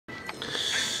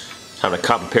Time to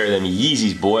cop a pair of them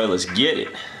Yeezys, boy. Let's get it.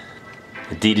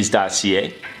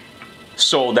 Adidas.ca.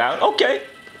 Sold out. Okay.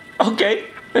 Okay.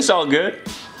 It's all good.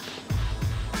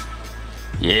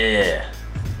 Yeah.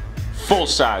 Full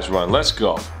size run. Let's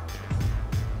go.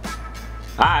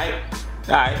 Alright.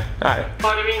 Alright. Alright.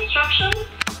 Ordering instructions.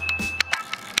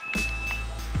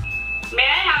 May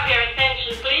I have your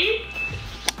attention, please?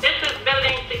 This is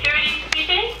building security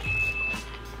speaking.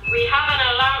 We have an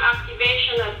alarm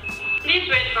activation. Please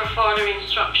wait for further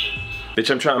instructions.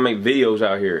 Bitch, I'm trying to make videos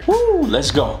out here. Woo,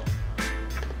 let's go.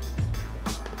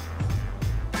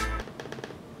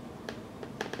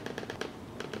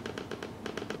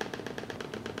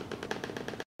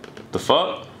 The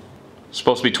fuck?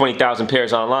 Supposed to be 20,000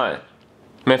 pairs online.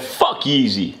 Man, fuck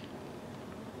Yeezy.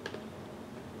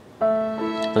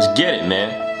 Let's get it,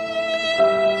 man.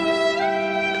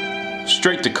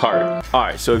 Straight to cart.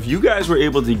 Alright, so if you guys were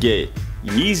able to get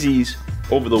Yeezys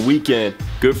over the weekend,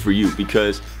 good for you,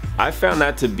 because I found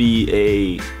that to be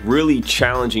a really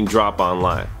challenging drop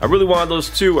online. I really wanted those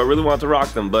too. I really wanted to rock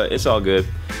them, but it's all good.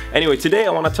 Anyway, today I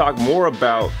want to talk more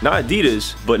about not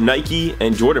Adidas, but Nike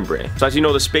and Jordan brand. So as you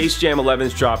know, the Space Jam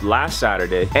 11s dropped last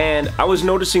Saturday, and I was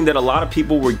noticing that a lot of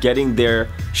people were getting their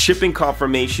shipping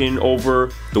confirmation over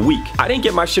the week. I didn't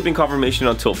get my shipping confirmation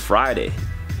until Friday.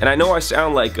 And I know I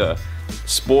sound like a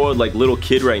spoiled like little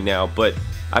kid right now, but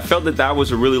I felt that that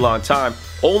was a really long time,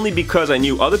 only because I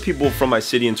knew other people from my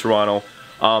city in Toronto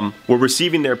were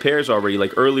receiving their pairs already,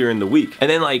 like earlier in the week. And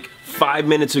then like 5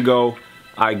 minutes ago,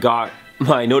 I got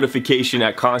my notification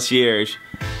at concierge,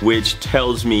 which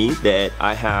tells me that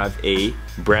I have a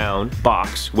brown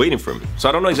box waiting for me. So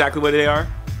I don't know exactly what they are,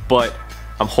 but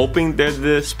I'm hoping they're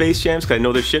the Space Jams, because I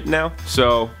know they're shipped now.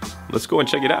 So let's go and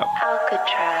check it out.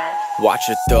 Watch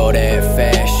her throw that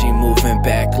fast, she moving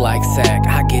back like sack.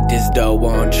 I get this dough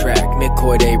on track,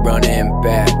 McCoy they running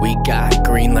back. We got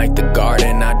green like the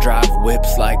garden, I drive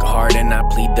whips like Harden. I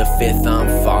plead the fifth, I'm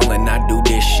falling, I do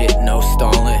this shit, no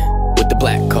stalling. With the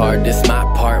black card, this my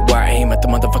part, where I aim at the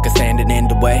motherfucker standing in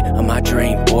the way of my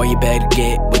dream. Boy, you better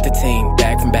get with the team,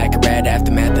 back from back, a red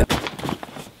aftermath.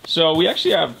 So we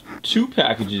actually have two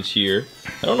packages here.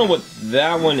 I don't know what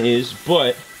that one is,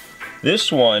 but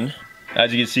this one,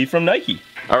 as you can see, from Nike.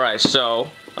 Alright, so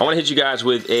I want to hit you guys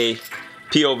with a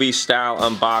POV style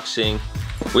unboxing.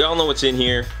 We all know what's in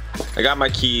here. I got my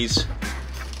keys.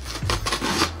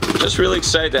 Just really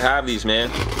excited to have these, man.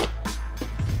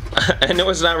 I know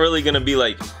it's not really gonna be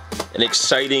like an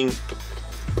exciting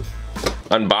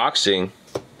unboxing.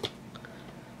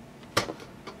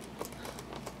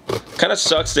 Kinda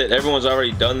sucks that everyone's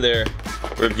already done their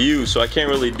review, so I can't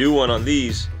really do one on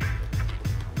these.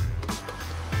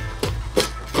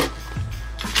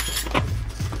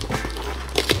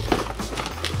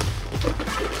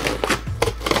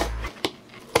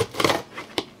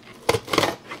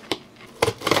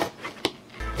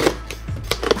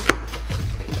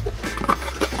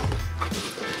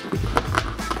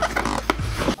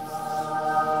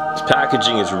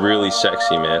 Packaging is really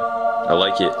sexy, man. I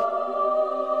like it.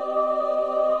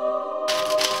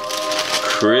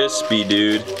 Crispy,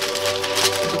 dude.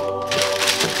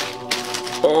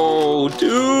 Oh,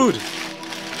 dude.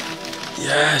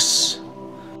 Yes.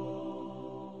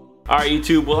 All right,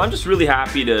 YouTube. Well, I'm just really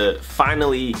happy to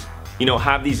finally, you know,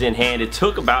 have these in hand. It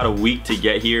took about a week to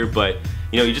get here, but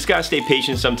you know, you just gotta stay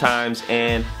patient sometimes,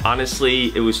 and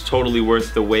honestly, it was totally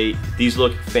worth the wait. These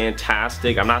look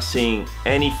fantastic. I'm not seeing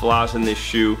any flaws in this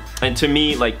shoe. And to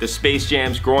me, like the Space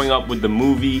Jams, growing up with the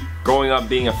movie, growing up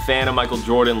being a fan of Michael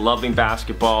Jordan, loving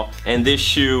basketball, and this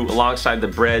shoe alongside the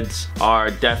Breads are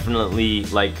definitely,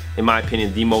 like, in my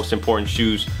opinion, the most important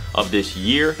shoes of this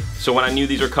year. So when I knew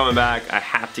these were coming back, I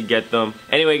had to get them.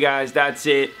 Anyway, guys, that's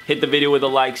it. Hit the video with a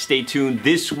like, stay tuned.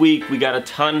 This week, we got a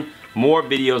ton more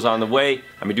videos on the way.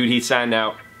 I'm your dude Heat signing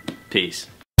out. Peace.